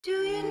Do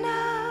you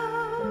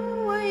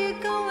know where you're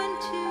going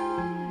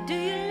to? Do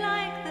you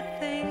like the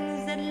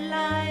things that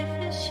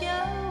life is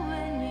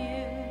showing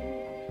you?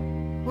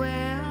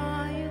 Where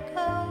are you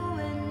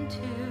going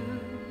to?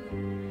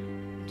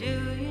 Do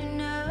you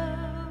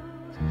know?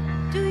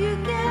 Do you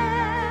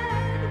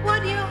get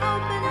what you're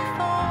hoping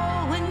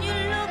for? When you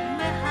look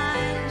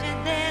behind you,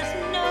 there's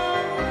no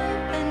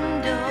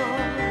open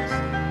doors.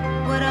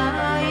 What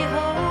are you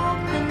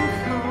hoping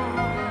for?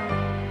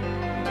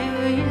 Do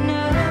you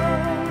know?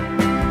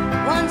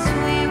 Once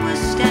we were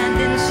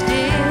standing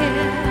still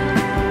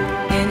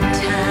in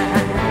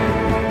time,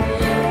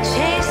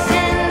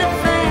 chasing the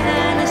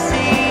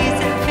fantasies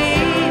that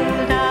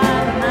filled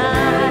our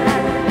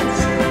minds.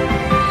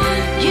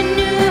 You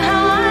knew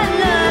how I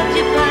loved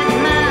you, but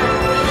my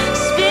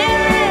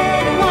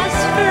spirit was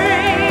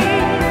free,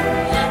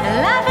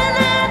 laughing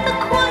at the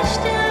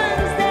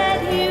questions that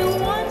you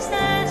once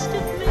asked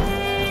of me.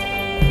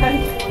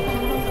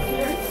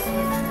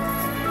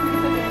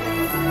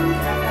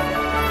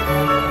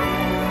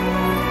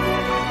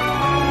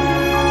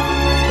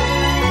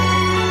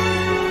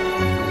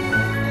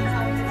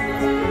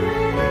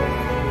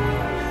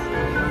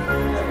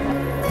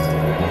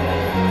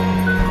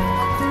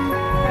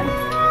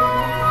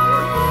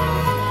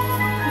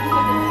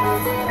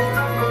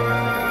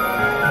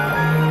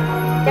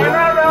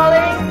 Camera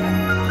rolling.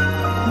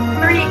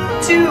 3,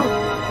 2,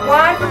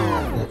 1.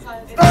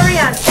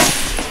 Florian.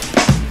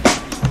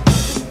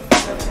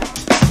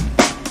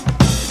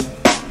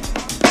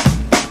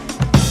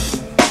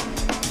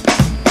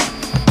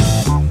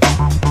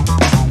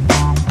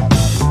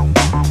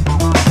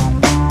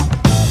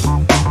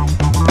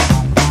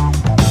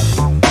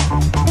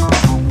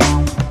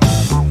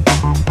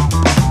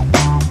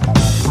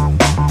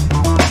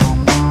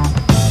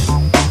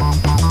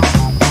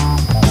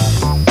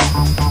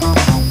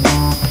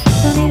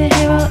 Don't need a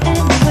hero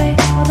anyway,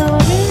 although I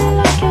really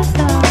like your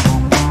style.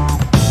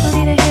 Don't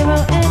need a hero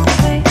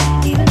anyway,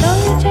 even though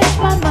you changed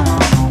my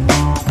mind.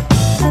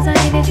 'Cause I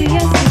needed you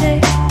yesterday,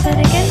 but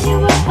again you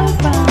were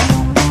around.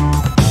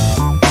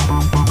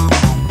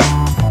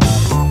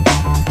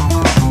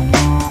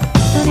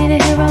 Don't need a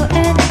hero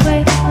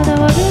anyway,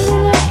 although I really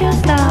like your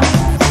style.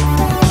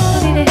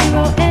 Don't need a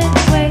hero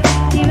anyway,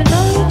 even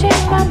though you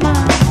changed my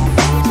mind.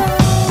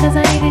 'Cause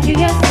I needed you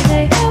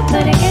yesterday,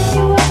 but again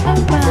you were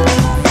around.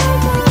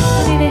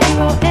 Don't need a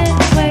hero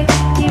anyway,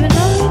 even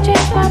though you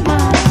changed my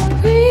mind.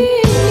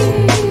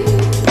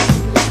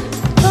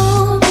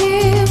 Don't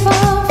give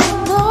up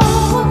no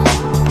one,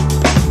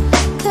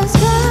 'cause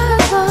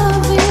God's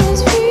love is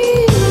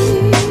free.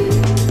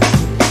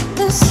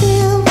 The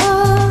silver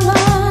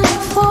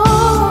lining for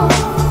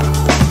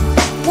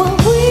what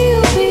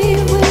will be,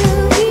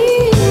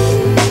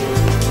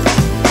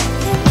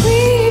 and we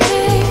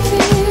may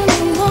feel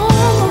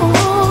alone.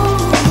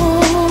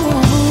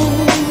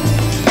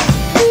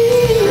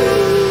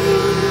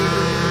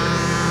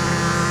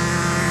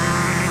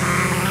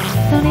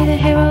 Don't need a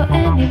hero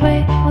anyway,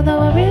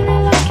 although I really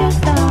like your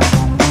style.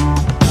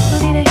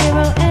 Don't need a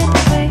hero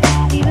anyway,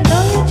 even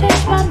though you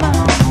changed my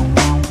mind.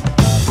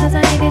 'Cause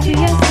I needed you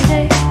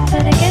yesterday,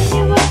 but again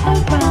you were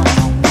around.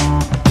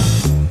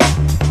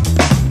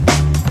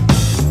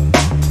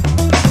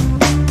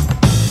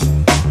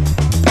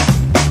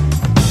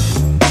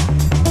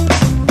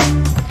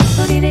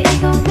 Don't need an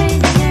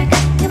egomaniac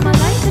in my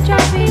life to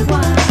drive me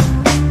wild.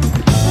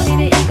 Don't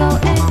need an ego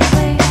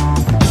anyway.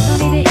 Don't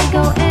need an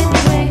ego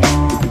anyway.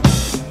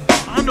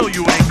 I know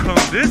you ain't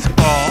come this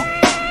far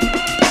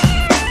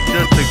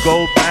just to go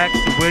back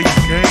to where you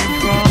came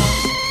from.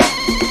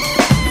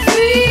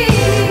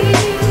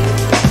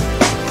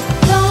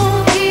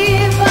 Don't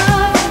give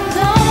up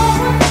no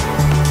one,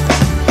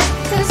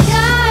 'cause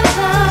God's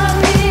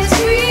love is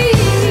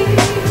free.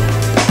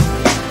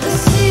 The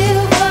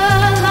silver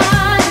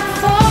lining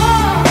for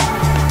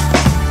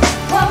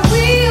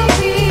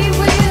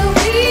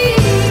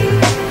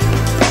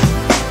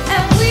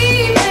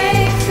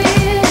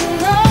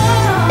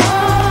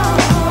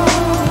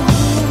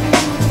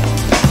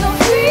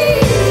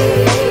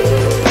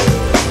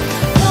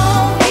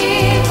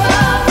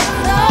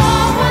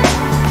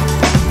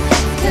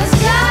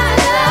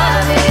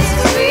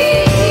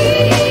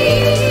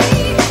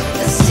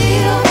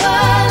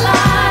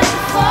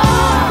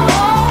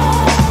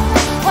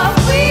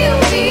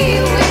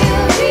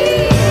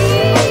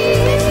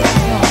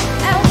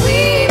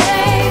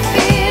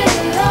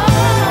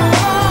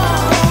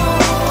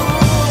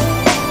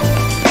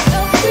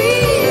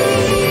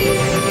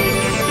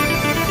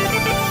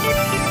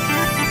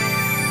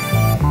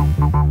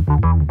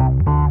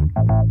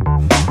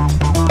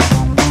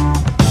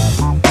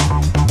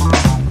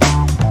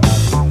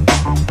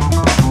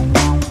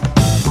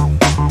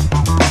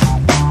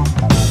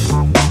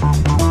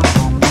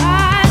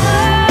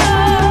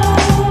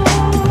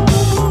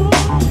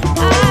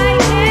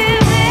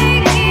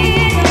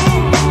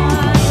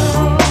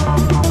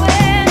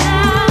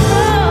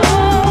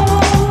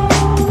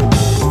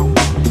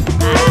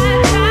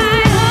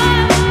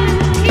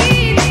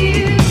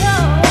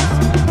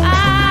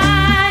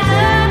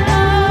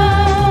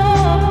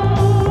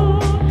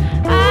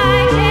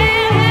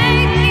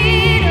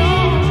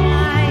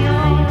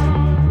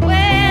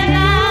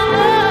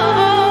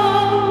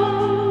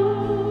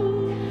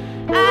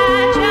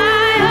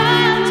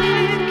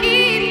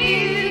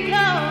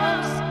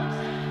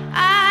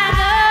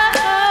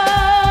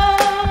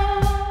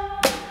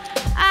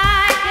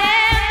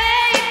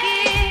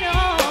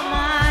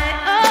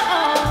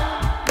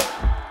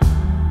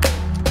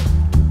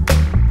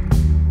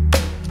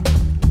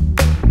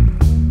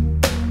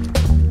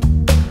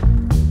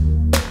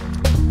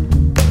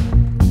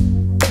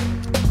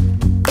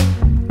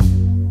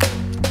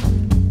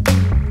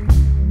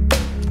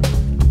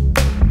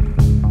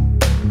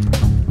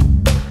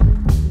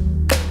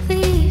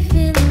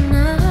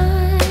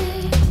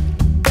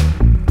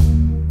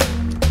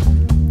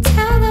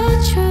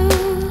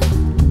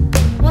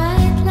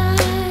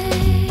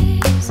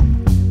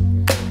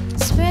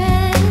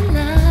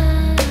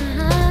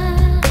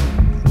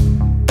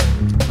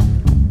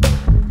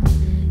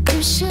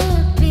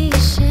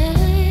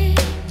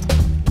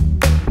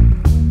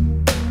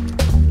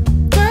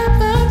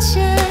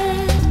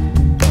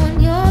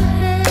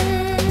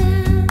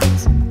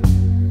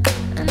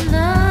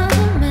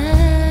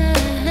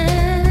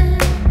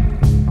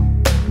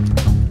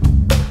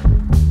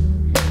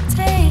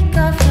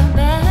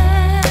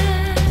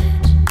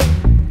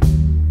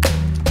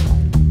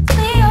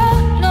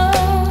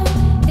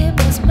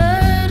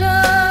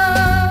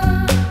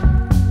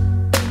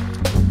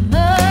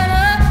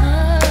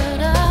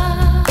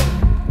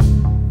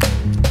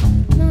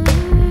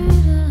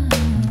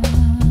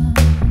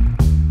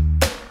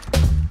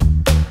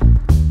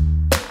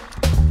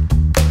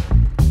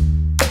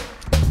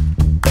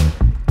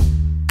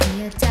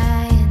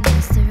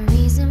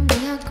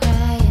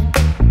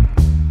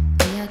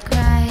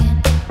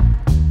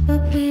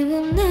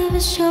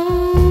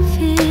show.